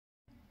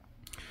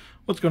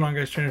What's going on,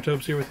 guys? Trainer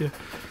Tobes here with you.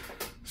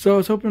 So I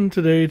was hoping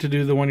today to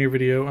do the 1 year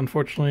video.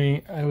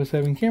 Unfortunately, I was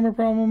having camera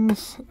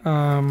problems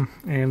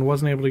and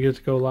wasn't able to get it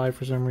to go live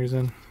for some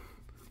reason.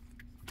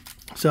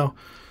 So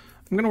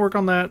I'm going to work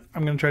on that.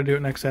 I'm going to try to do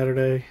it next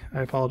Saturday.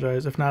 I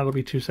apologize. If not, it'll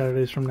be 2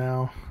 Saturdays from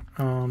now.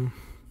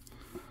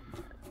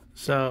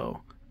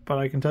 But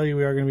I can tell you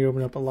we are going to be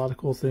opening up a lot of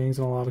cool things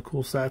and a lot of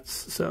cool sets.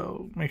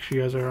 So make sure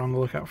you guys are on the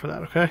lookout for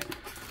that, okay?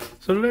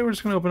 So today we're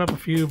just going to open up a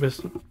few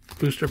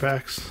booster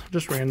packs,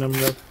 just random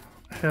that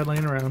I had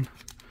laying around.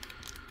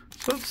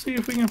 So let's see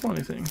if we can pull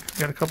anything.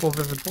 Got a couple of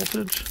Vivid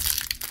Voltage.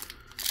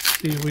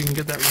 See if we can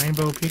get that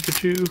Rainbow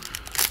Pikachu.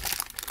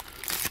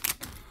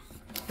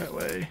 That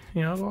way,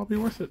 you know, it'll all be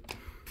worth it.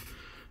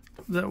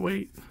 That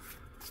weight.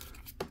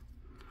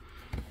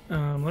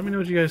 Let me know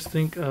what you guys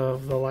think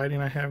of the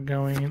lighting I have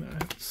going.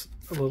 It's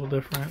a little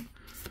different.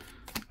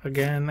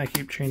 Again, I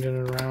keep changing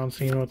it around,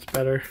 seeing what's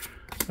better.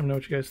 Let me know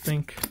what you guys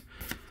think.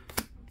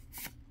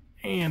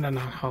 And a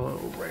non-hollow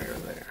rare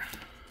there.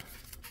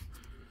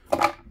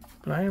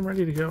 But I am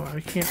ready to go. I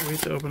can't wait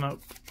to open up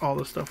all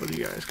this stuff with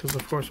you guys, because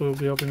of course we'll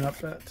be opening up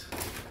that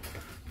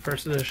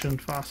first edition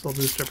Fossil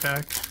booster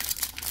pack.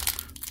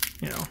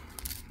 You know,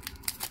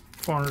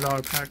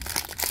 $400 pack,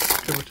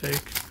 give or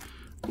take.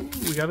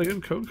 Ooh, we got a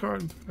good code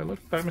card. I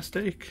looked by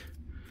mistake.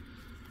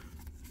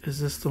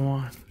 Is this the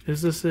one?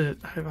 Is this it?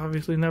 I've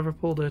obviously never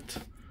pulled it.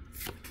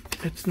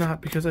 It's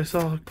not, because I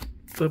saw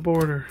the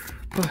border,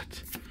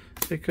 but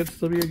it could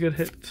still be a good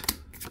hit.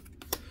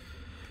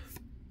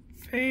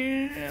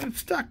 And it's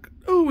stuck.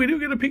 Oh, we do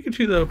get a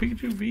Pikachu though.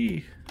 Pikachu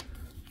V.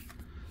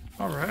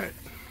 Alright.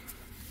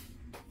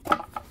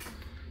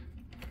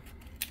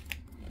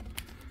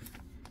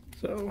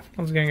 So,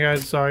 once again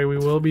guys, sorry, we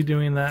will be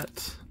doing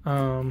that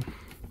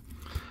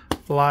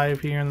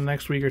live here in the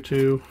next week or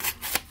two.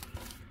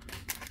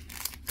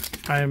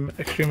 I'm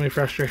extremely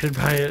frustrated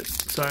by it,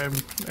 so I'm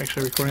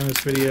actually recording this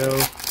video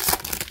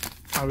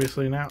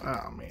obviously now.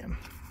 Oh man.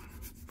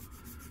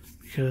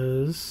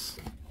 Because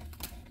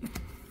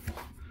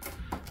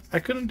I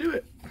couldn't do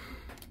it.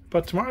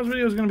 But tomorrow's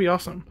video is going to be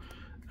awesome.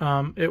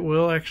 It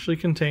will actually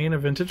contain a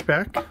vintage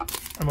pack.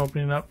 I'm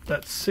opening up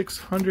that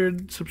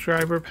 600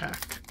 subscriber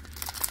pack.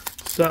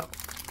 So,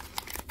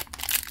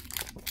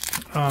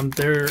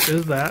 there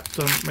is that.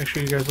 So make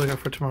sure you guys look out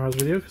for tomorrow's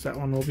video, because that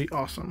one will be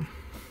awesome.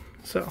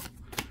 So,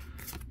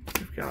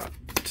 we've got,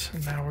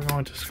 now we're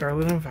going to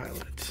Scarlet and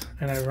Violet.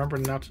 And I remember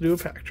not to do a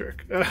pack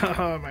trick.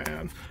 Oh,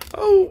 man.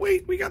 Oh,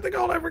 wait, we got the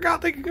gold. I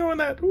forgot they could go in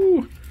that.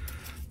 Ooh.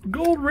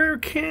 Gold rare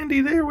candy,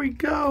 there we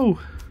go.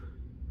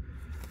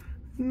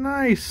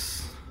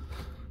 Nice.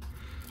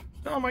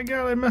 Oh my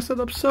god, I messed it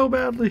up so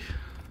badly.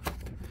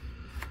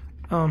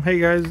 Hey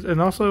guys,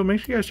 and also make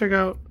sure you guys check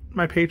out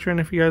my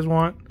Patreon if you guys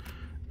want.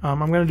 I'm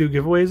gonna do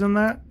giveaways on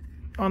that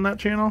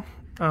channel.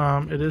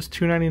 It is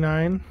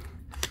 $2.99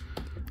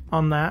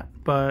 on that,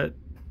 but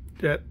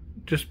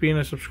just being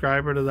a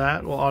subscriber to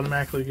that will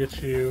automatically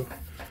get you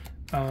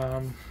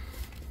an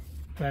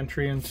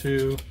entry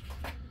into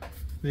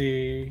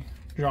the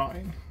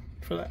drawing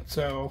for that.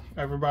 So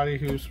everybody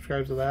who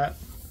subscribes to that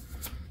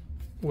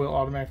will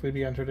automatically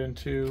be entered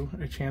into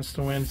a chance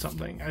to win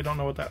something. I don't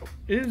know what that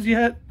is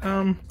yet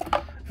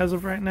as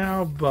of right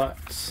now,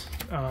 but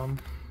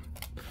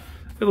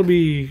it'll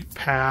be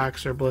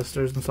packs or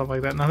blisters and stuff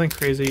like that. Nothing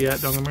crazy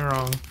yet, don't get me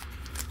wrong,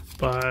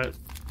 but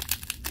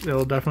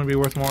it'll definitely be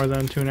worth more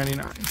than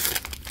 $2.99.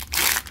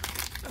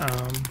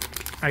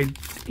 I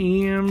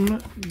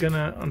am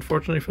gonna,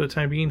 unfortunately for the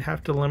time being,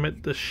 have to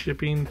limit the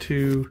shipping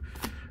to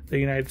the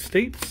United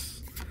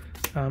States.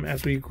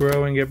 As we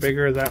grow and get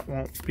bigger, that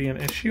won't be an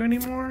issue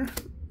anymore.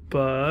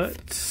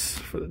 But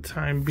for the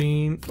time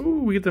being, ooh,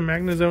 we get the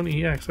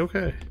Magnezone EX.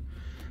 Okay,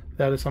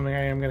 that is something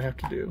I am gonna have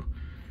to do.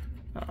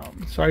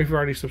 Sorry if you've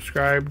already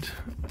subscribed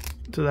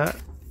to that,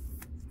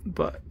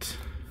 but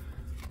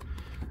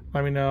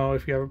let me know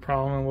if you have a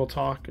problem and we'll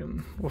talk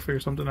and we'll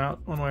figure something out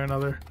one way or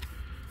another.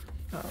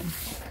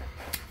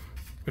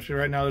 Which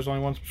right now there's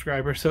only 1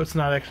 subscriber, so it's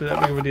not actually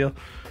that big of a deal.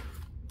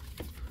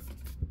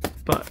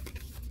 But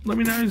let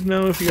me guys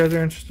know if you guys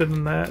are interested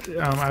in that.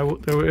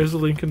 There is a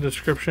link in the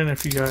description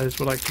if you guys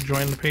would like to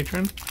join the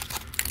Patreon.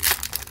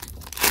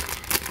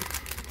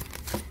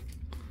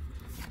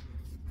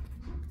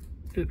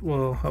 It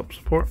will help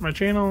support my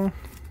channel,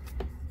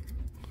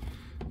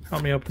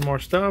 help me open more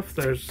stuff.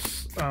 There's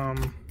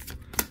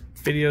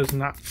videos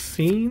not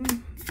seen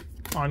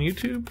on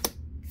YouTube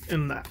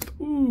in that.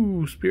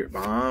 Ooh, Spirit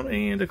Bomb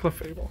and a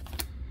Clefable.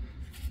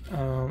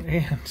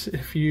 And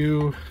if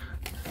you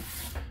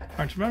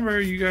aren't a member,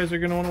 you guys are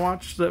going to want to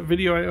watch that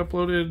video I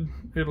uploaded.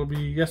 It'll be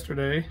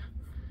yesterday.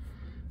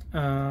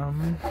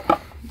 Yeah,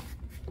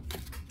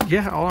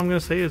 all I'm going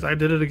to say is I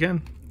did it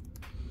again.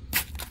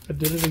 I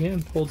did it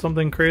again. Pulled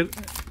something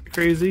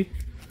crazy.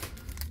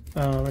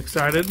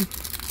 Excited.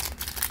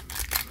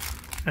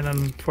 And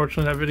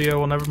unfortunately that video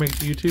will never make it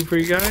to YouTube for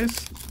you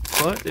guys,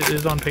 but it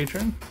is on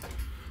Patreon.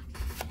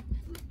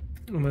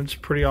 And it's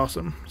pretty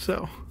awesome.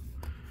 So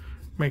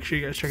make sure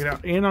you guys check it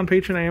out. And on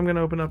Patreon, I am going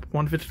to open up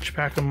 1 vintage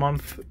pack a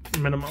month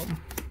minimum.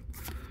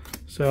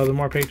 So the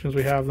more patrons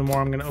we have, the more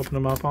I'm going to open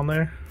them up on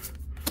there.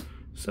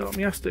 So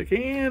Miastic,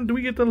 and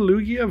we get the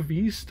Lugia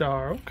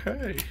V-Star.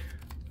 Okay.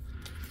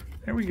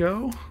 There we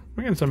go.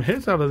 We're getting some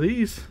hits out of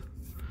these.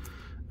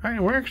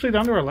 Alright, we're actually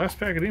down to our last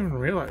pack. I didn't even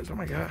realize. Oh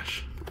my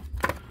gosh.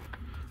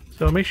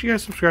 So make sure you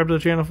guys subscribe to the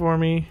channel for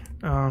me.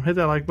 Hit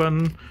that like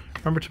button.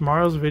 Remember,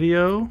 tomorrow's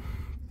video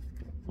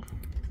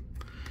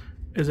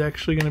is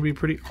actually going to be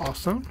pretty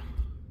awesome.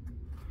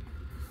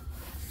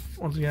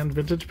 Once again,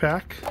 vintage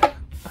pack.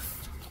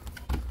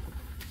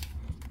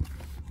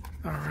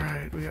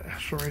 Alright, we got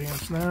Astral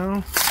Radiance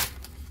now.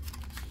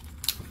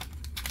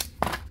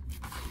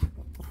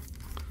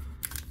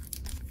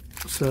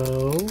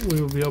 So we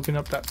will be opening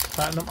up that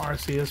Platinum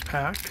Arceus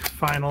pack.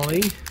 Finally,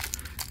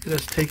 it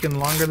has taken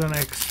longer than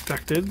I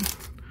expected.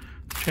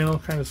 The channel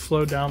kind of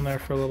slowed down there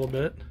for a little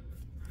bit,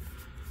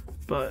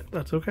 but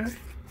that's okay.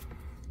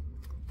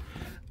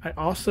 I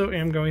also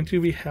am going to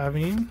be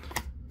having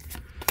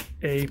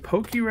a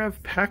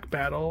Pokérev pack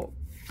battle.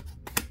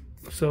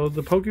 So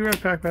the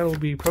Pokérev pack battle will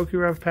be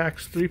Pokérev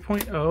packs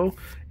 3.0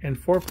 and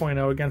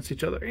 4.0 against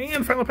each other.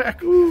 And final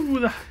pack, ooh,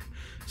 the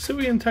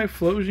Hisuian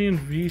Typhlosion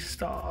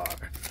V-Star.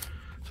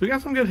 So we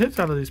got some good hits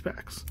out of these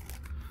packs.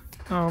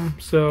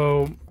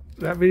 So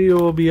that video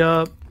will be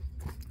up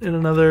in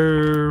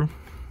another,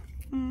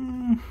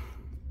 I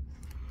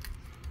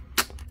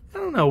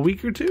don't know, a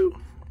week or two.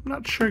 I'm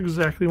not sure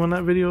exactly when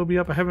that video will be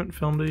up. I haven't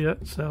filmed it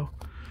yet, so.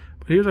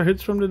 But here's our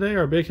hits from today,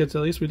 our big hits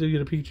at least. We did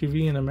get a Pikachu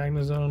V and a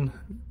Magnezone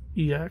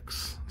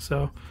EX.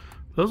 So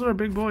those are our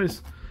big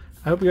boys.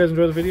 I hope you guys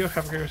enjoyed the video.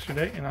 Have a great rest of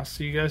your day, and I'll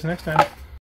see you guys next time.